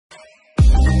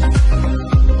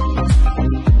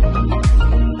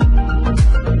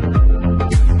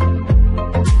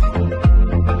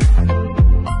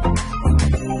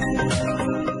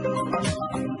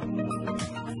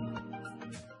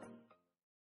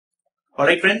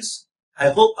Alright friends, I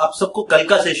hope आप सबको कल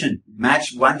का सेशन मैच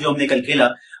 1 जो हमने कल खेला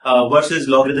वर्सेस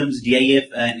लॉगरिथम्स, डीआईएफ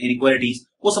एंड इनइक्वालिटीज,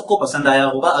 वो सबको पसंद आया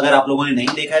होगा। अगर आप लोगों ने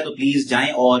नहीं देखा है तो प्लीज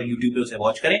जाएं और यूट्यूब पे उसे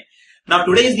वॉच करें। Now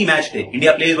today is the match day,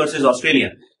 India pledge versus Australia.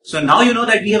 So now you know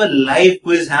that we have a live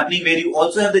quiz happening where you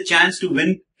also have the chance to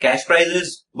win cash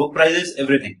prizes, book prizes,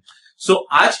 everything. So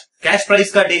आज cash prize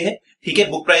का day है, ठीक है।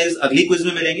 Book prize अगली quiz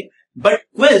में मिलेंगे, but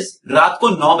quiz रात को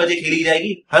 9 बजे खेली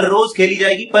जाएगी, हर रोज खेली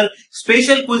जाएगी, पर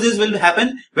special quizzes will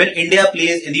happen when India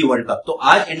plays in the world cup. तो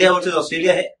आज इंडिया वर्सेस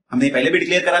ऑस्ट्रेलिया है, हमने पहले भी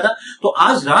डिक्लेयर करा था। तो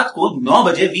आज रात को 9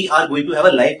 बजे we are going to have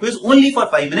a live quiz only for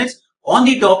 5 minutes on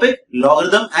the topic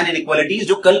logarithm and inequalities,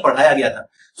 जो कल पढ़ाया गया था।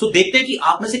 सो देखते हैं कि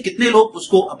आप में से कितने लोग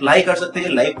उसको अप्लाई कर सकते हैं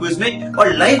लाइव क्विज में।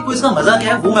 और लाइव क्विज का मजा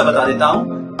क्या है वो मैं बता देता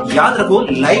हूं। याद रखो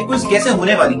लाइव क्विज कैसे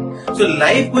होने वाली। सो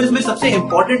लाइव क्विज में सबसे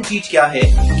इंपॉर्टेंट चीज क्या है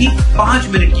कि 5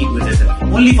 मिनट की क्विज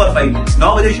है, ओनली फॉर 5 मिनट्स।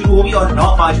 9 बजे शुरू होगी और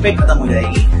 9:05 पे खत्म हो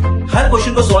जाएगी। हर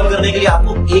क्वेश्चन को सॉल्व करने के लिए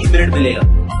आपको 1 मिनट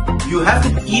मिलेगा। You have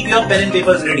to keep your pen and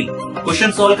papers ready.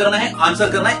 Question solve करना है,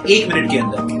 आंसर करना है 1 मिनट के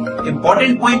अंदर।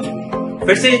 इंपॉर्टेंट पॉइंट,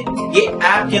 फिर से ये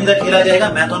ऐप के अंदर खेला जाएगा,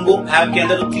 MathonGo ऐप के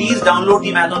अंदर। तो please download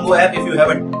the MathonGo app if you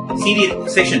haven't seen the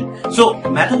session. So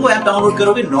MathonGo app download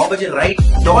करोगे, 9 बजे राइट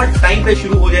डॉट टाइम पे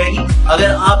शुरू हो जाएगी।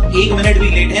 अगर आप 1 मिनट भी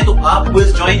लेट हैं तो आप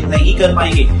क्विज ज्वाइन नहीं कर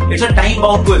पाएंगे। It's a time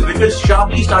bound quiz which will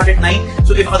sharply start at 9।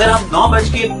 So if अगर आप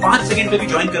 9:05 पे भी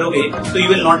ज्वाइन करोगे तो you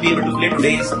will not be able to play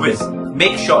today's quiz.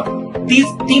 Make sure.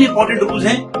 3 important rules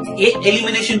हैं। एक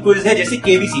एलिमिनेशन क्विज है, जैसे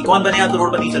केबीसी, कौन बने आप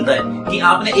करोड़पति चलता है, कि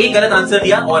आपने एक गलत आंसर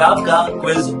दिया और आपका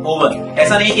क्विज ओवर।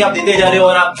 ऐसा नहीं कि आप देते जा रहे हो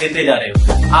और आप देते जा रहे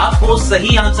हो, आपको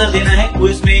सही आंसर देना है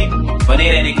क्विज में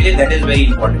बने रहने के लिए। That is very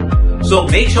important. So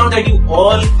make sure that you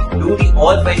all do the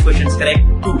all 5 questions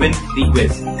correct to win the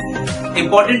quiz.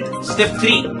 Important step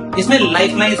 3, इसमें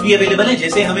लाइफलाइंस भी अवेलेबल है,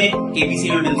 जैसे हमें केबीसी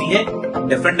में मिलती है।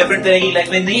 डिफरेंट तरह की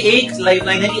लाइफलाइन नहीं, एक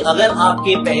लाइफलाइन है कि अगर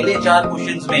आपके पहले 4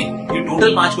 क्वेश्चंस में, ये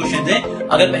टोटल 5 क्वेश्चंस हैं,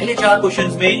 अगर पहले 4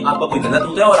 क्वेश्चंस में आपका कोई गलत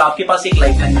होता है और आपके पास एक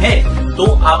लाइफलाइन है तो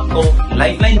आपको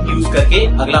लाइफलाइन यूज करके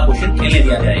अगला क्वेश्चन खेलने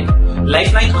दिया जाएगा।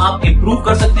 लाइफलाइन आप इंप्रूव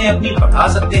कर सकते हैं, अपनी बढ़ा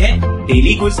सकते हैं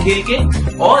डेली क्विज खेल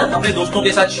के और अपने दोस्तों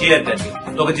के साथ शेयर करके।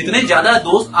 तो अगर जितने ज्यादा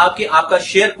दोस्त आपका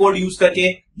शेयर कोड यूज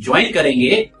करके ज्वाइन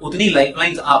करेंगे, उतनी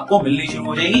लाइफलाइंस आपको मिलनी शुरू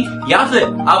हो जाएगी। या फिर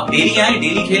आप डेली आए,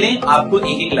 डेली खेलें, आपको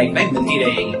एक लाइफलाइन मिलती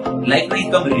रहेगी।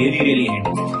 लाइफलाइन कम रियली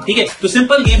हैंडी, ठीक है। तो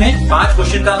सिंपल गेम है, 5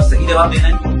 क्वेश्चन का सही जवाब देना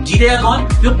है। जीतेगा कौन?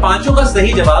 जो 5 का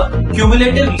सही जवाब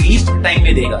क्यूमुलेटिव लीस्ट टाइम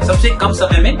में देगा, सबसे कम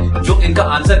समय में जो इनका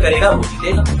आंसर करेगा वो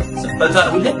जीतेगा। सिंपल सा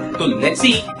रूल है। तो let's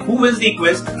see who wins the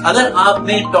quiz. अगर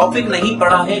आपने टॉपिक नहीं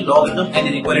पढ़ा है लॉगरिथम एंड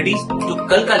इनइक्वालिटीज, तो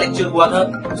कल का लेक्चर हुआ था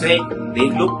उसे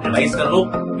देख लो, रिवाइज कर लो।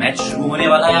 मैच शुरू होने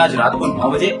वाला है आज रात को 9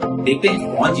 बजे। देखते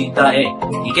हैं कौन जीतता है,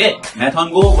 ठीक है।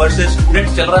 MathonGo वर्सेस स्टूडेंट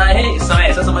चल रहा है इस समय,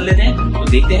 ऐसा समझ लेते हैं। तो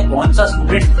देखते हैं कौन सा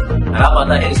स्टूडेंट हरा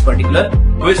पाता है इस पर्टिकुलर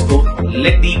क्विज को।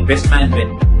 Let the best man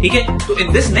win, ठीक है। तो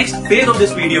in this next phase of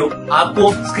this video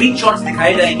आपको स्क्रीनशॉट्स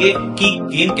दिखाए जाएंगे कि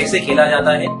गेम कैसे खेला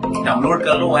जाता है। डाउनलोड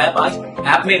कर लो ऐप आज।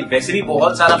 ऐप में वैसे भी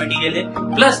बहुत सारा मटेरियल है,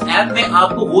 प्लस ऐप में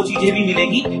आपको वो चीजें भी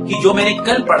मिलेंगी कि जो मैंने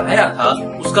कल पढ़ाया था,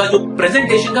 उसका जो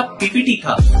प्रेजेंटेशन का पीपीटी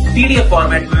था PDF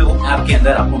फॉर्मेट में, वो ऐप के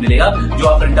अंदर आपको मिलेगा, जो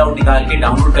आप प्रिंट आउट निकाल के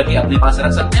डाउनलोड करके अपने पास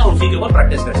रख सकते हैं और उसी के ऊपर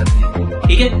प्रैक्टिस कर सकते हैं,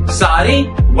 ठीक है। सारे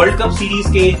वर्ल्ड कप सीरीज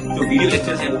के जो वीडियो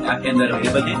लेक्चर्स हैं वो ऐप के अंदर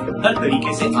अवेलेबल हैं। हर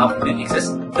तरीके से आप उन्हें एक्सेस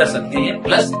कर सकते हैं,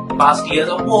 प्लस पास्ट ईयर्स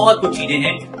और बहुत कुछ चीजें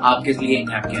हैं आपके लिए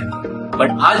ऐप के अंदर।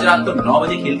 बट आज रात को 9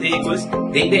 बजे खेलते हैं क्विज,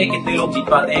 देखते हैं कितने लोग जीत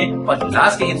पाते हैं। और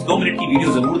लास्ट के 2 मिनट की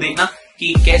वीडियो जरूर देखना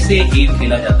कि कैसे गेम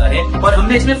खेला जाता है और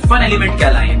हमने इसमें फन एलिमेंट क्या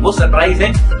लाए हैं, वो सरप्राइज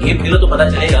है। गेम खेलो तो पता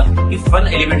चलेगा कि फन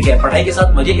एलिमेंट क्या है, पढ़ाई के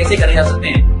साथ मजे कैसे करे जा सकते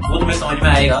हैं, वो तुम्हें समझ में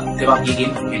आएगा जब आप ये गेम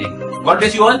खेलेंगे। God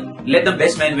bless you all, let the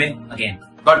best man win again.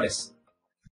 God bless.